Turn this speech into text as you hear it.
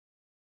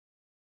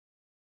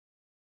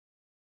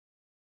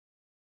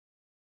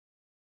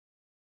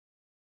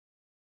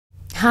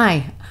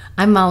Hi,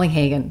 I'm Molly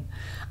Hagan.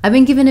 I've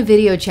been given a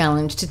video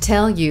challenge to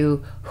tell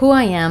you who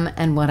I am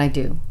and what I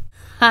do.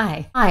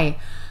 Hi,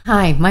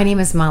 my name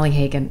is Molly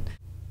Hagan.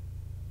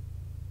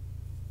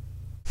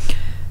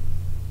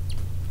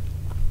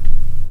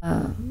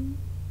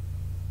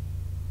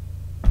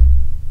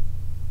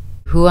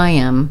 Who I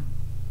am.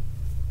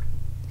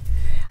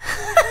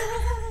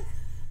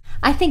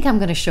 I think I'm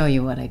going to show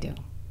you what I do.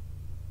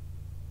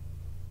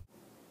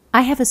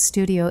 I have a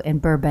studio in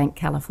Burbank,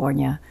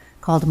 California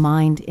called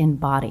Mind in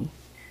Body.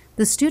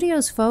 The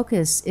studio's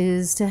focus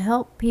is to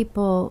help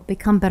people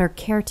become better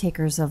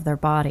caretakers of their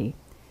body.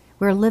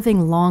 We're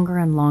living longer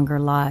and longer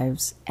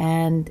lives,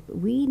 and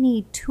we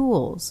need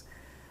tools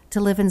to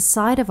live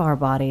inside of our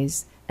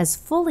bodies as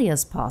fully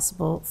as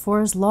possible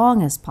for as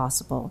long as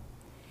possible.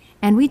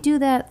 And we do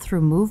that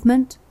through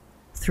movement,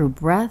 through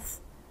breath,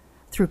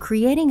 through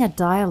creating a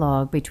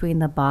dialogue between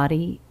the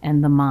body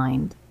and the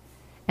mind.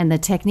 And the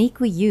technique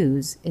we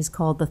use is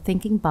called the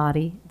thinking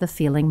body, the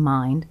feeling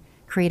mind,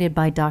 created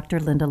by Dr.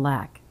 Linda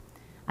Lack.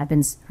 I've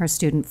been her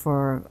student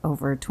for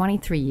over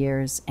 23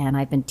 years, and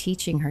I've been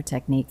teaching her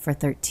technique for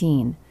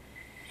 13.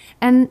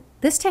 And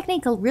this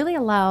technique really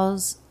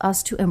allows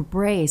us to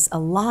embrace a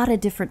lot of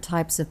different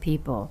types of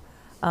people,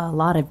 a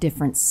lot of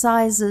different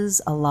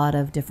sizes, a lot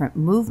of different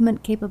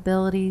movement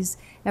capabilities,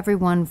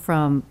 everyone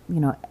from,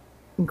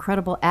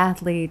 incredible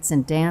athletes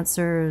and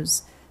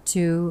dancers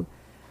to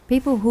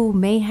people who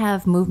may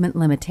have movement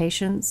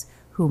limitations,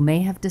 who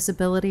may have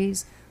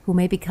disabilities, who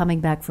may be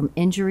coming back from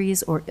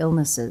injuries or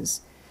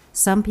illnesses.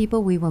 Some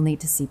people we will need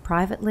to see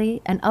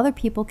privately, and other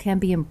people can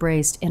be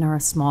embraced in our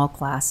small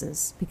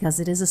classes because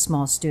it is a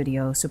small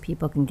studio, so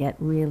people can get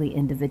really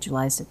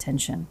individualized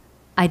attention.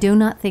 I do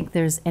not think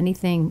there's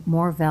anything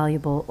more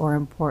valuable or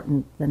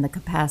important than the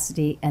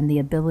capacity and the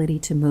ability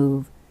to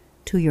move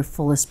to your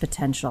fullest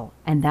potential,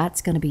 and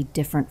that's going to be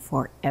different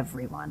for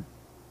everyone.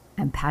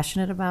 I'm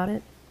passionate about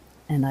it,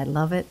 and I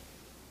love it,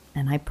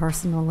 and I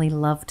personally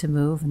love to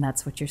move, and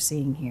that's what you're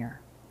seeing here.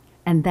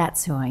 And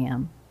that's who I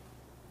am,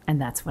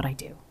 and that's what I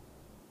do.